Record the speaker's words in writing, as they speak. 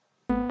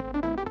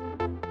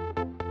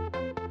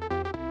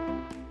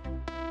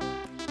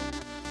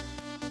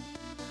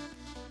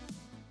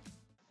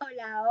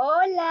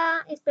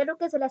espero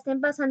que se la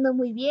estén pasando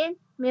muy bien.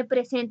 Me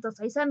presento,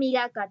 soy su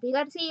amiga Katy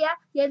García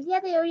y el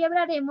día de hoy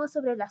hablaremos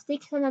sobre las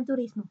TICs en el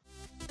turismo.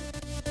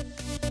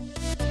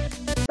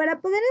 Para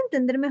poder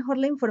entender mejor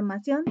la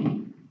información,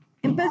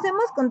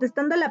 empecemos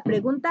contestando la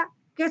pregunta: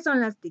 ¿qué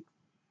son las TICs?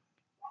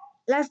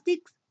 Las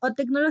TICs, o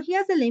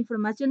tecnologías de la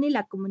información y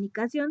la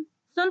comunicación,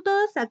 son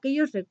todos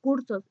aquellos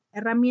recursos,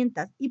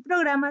 herramientas y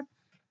programas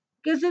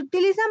que se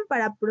utilizan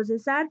para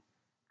procesar,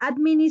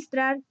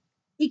 administrar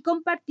y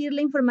compartir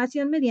la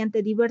información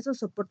mediante diversos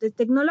soportes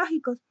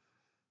tecnológicos,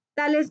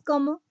 tales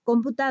como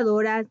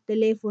computadoras,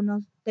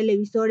 teléfonos,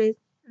 televisores,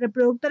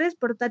 reproductores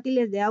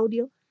portátiles de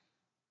audio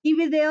y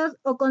videos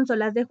o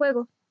consolas de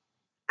juego.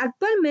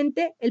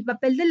 Actualmente, el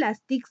papel de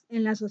las TICs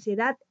en la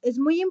sociedad es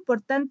muy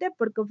importante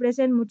porque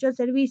ofrecen muchos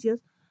servicios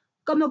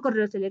como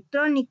correos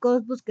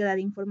electrónicos, búsqueda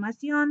de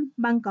información,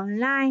 banca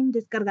online,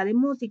 descarga de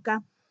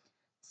música,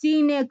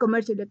 cine,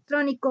 comercio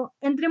electrónico,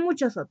 entre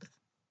muchos otros.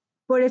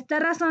 Por esta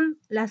razón,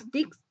 las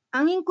TICs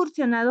han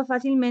incursionado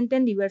fácilmente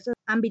en diversos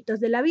ámbitos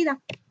de la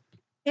vida,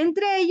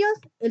 entre ellos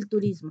el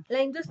turismo.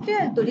 La industria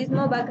del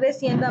turismo va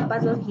creciendo a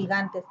pasos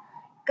gigantes.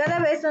 Cada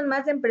vez son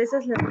más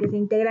empresas las que se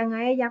integran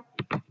a ella.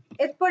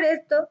 Es por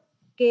esto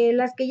que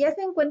las que ya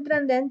se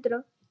encuentran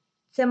dentro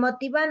se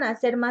motivan a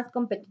ser más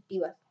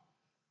competitivas.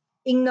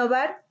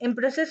 Innovar en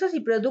procesos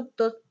y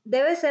productos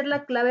debe ser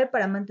la clave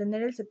para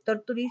mantener el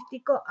sector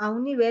turístico a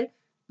un nivel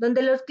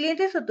donde los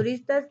clientes o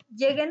turistas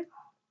lleguen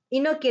y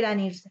no quieran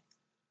irse.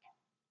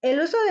 El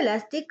uso de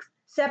las TICs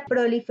se ha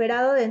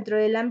proliferado dentro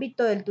del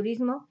ámbito del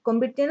turismo,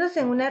 convirtiéndose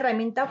en una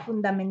herramienta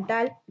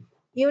fundamental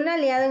y un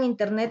aliado en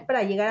Internet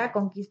para llegar a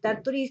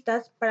conquistar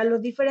turistas para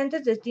los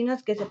diferentes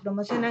destinos que se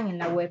promocionan en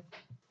la web.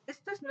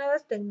 Estas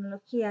nuevas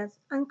tecnologías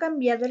han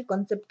cambiado el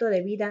concepto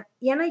de vida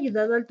y han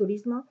ayudado al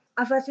turismo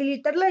a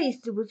facilitar la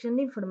distribución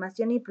de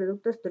información y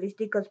productos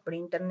turísticos por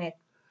Internet,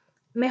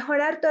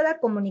 mejorar toda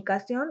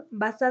comunicación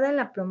basada en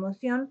la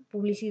promoción,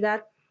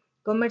 publicidad,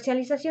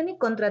 comercialización y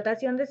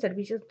contratación de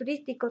servicios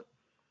turísticos.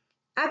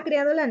 Ha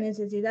creado la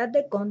necesidad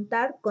de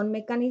contar con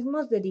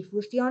mecanismos de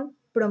difusión,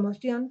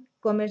 promoción,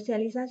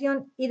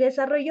 comercialización y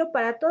desarrollo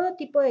para todo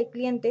tipo de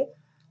cliente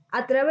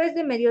a través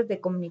de medios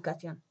de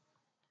comunicación.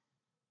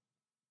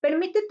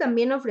 Permite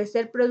también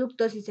ofrecer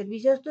productos y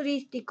servicios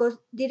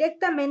turísticos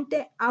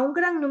directamente a un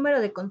gran número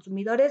de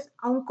consumidores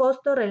a un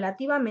costo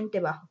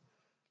relativamente bajo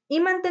y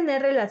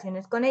mantener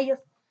relaciones con ellos,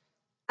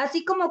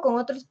 así como con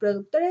otros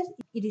productores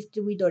y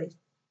distribuidores.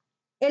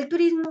 El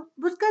turismo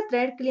busca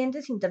atraer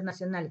clientes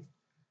internacionales,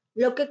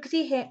 lo que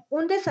exige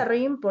un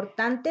desarrollo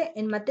importante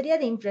en materia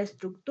de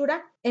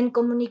infraestructura, en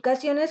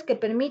comunicaciones que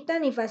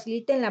permitan y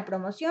faciliten la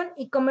promoción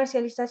y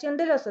comercialización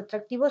de los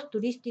atractivos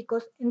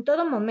turísticos en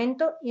todo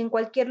momento y en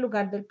cualquier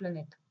lugar del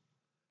planeta.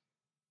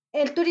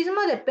 El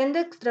turismo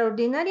depende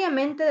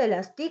extraordinariamente de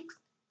las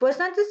TICs,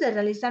 pues antes de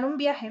realizar un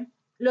viaje,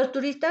 los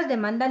turistas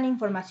demandan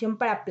información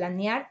para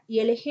planear y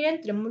elegir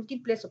entre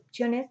múltiples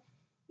opciones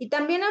y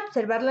también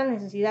observar la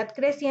necesidad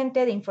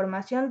creciente de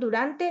información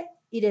durante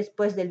y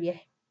después del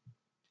viaje.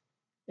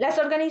 Las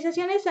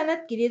organizaciones han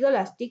adquirido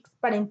las TICs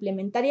para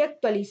implementar y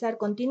actualizar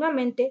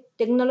continuamente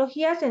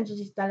tecnologías en sus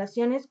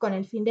instalaciones con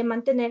el fin de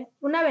mantener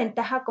una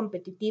ventaja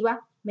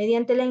competitiva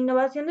mediante la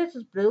innovación de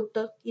sus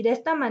productos y de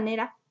esta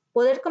manera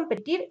poder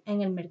competir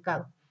en el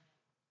mercado.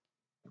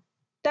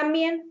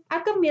 También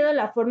ha cambiado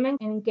la forma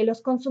en que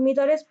los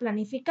consumidores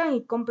planifican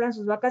y compran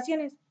sus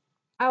vacaciones.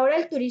 Ahora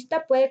el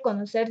turista puede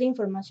conocer de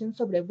información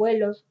sobre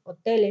vuelos,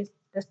 hoteles,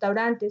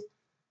 restaurantes,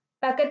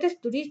 paquetes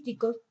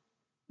turísticos,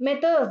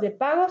 métodos de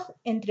pagos,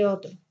 entre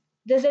otros,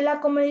 desde la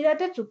comodidad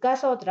de su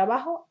casa o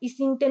trabajo y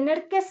sin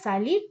tener que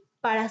salir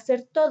para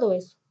hacer todo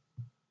eso.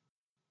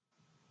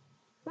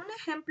 Un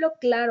ejemplo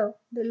claro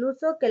del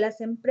uso que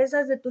las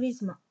empresas de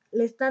turismo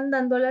le están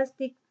dando a las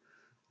TIC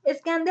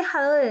es que han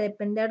dejado de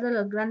depender de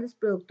los grandes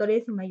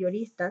productores y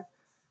mayoristas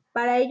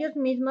para ellos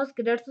mismos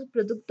crear sus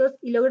productos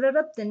y lograr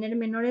obtener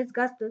menores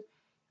gastos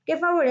que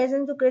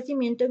favorecen su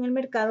crecimiento en el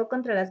mercado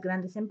contra las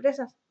grandes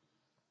empresas.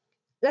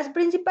 Las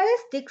principales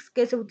TICs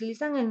que se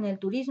utilizan en el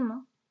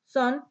turismo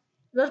son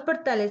los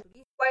portales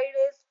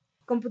wireless,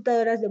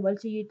 computadoras de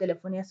bolsillo y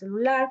telefonía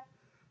celular,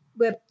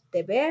 web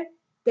TV,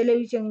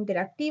 televisión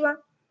interactiva,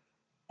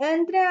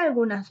 entre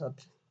algunas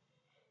otras.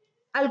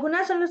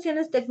 Algunas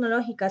soluciones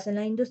tecnológicas en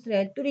la industria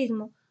del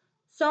turismo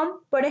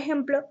son, por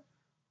ejemplo,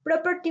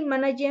 Property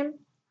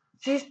Management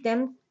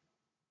Systems,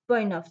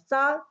 Point of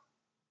Sale,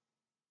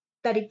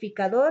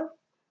 Tarificador,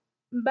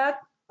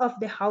 Back of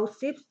the House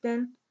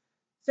System,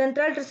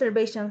 Central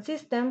Reservation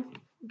System,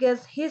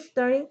 Guest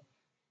History,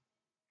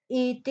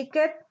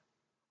 e-Ticket,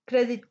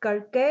 Credit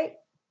Card Key,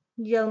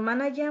 Yield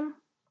Management,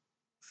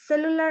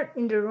 Cellular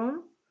in the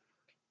Room,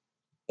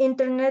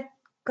 Internet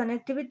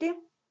Connectivity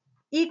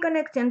y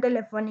conexión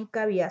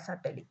telefónica vía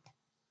satélite.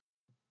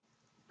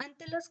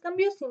 Ante los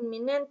cambios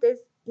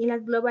inminentes y la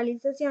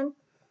globalización,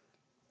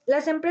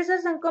 las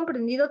empresas han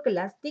comprendido que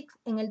las TICs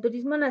en el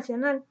turismo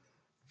nacional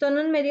son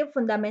un medio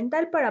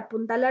fundamental para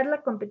apuntalar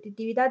la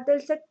competitividad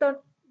del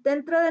sector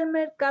dentro del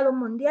mercado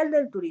mundial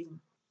del turismo.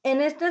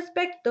 En este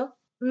aspecto,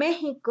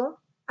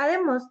 México ha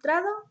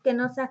demostrado que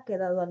no se ha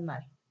quedado al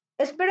mar.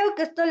 Espero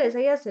que esto les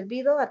haya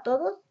servido a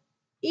todos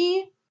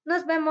y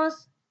nos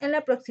vemos en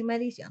la próxima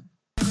edición.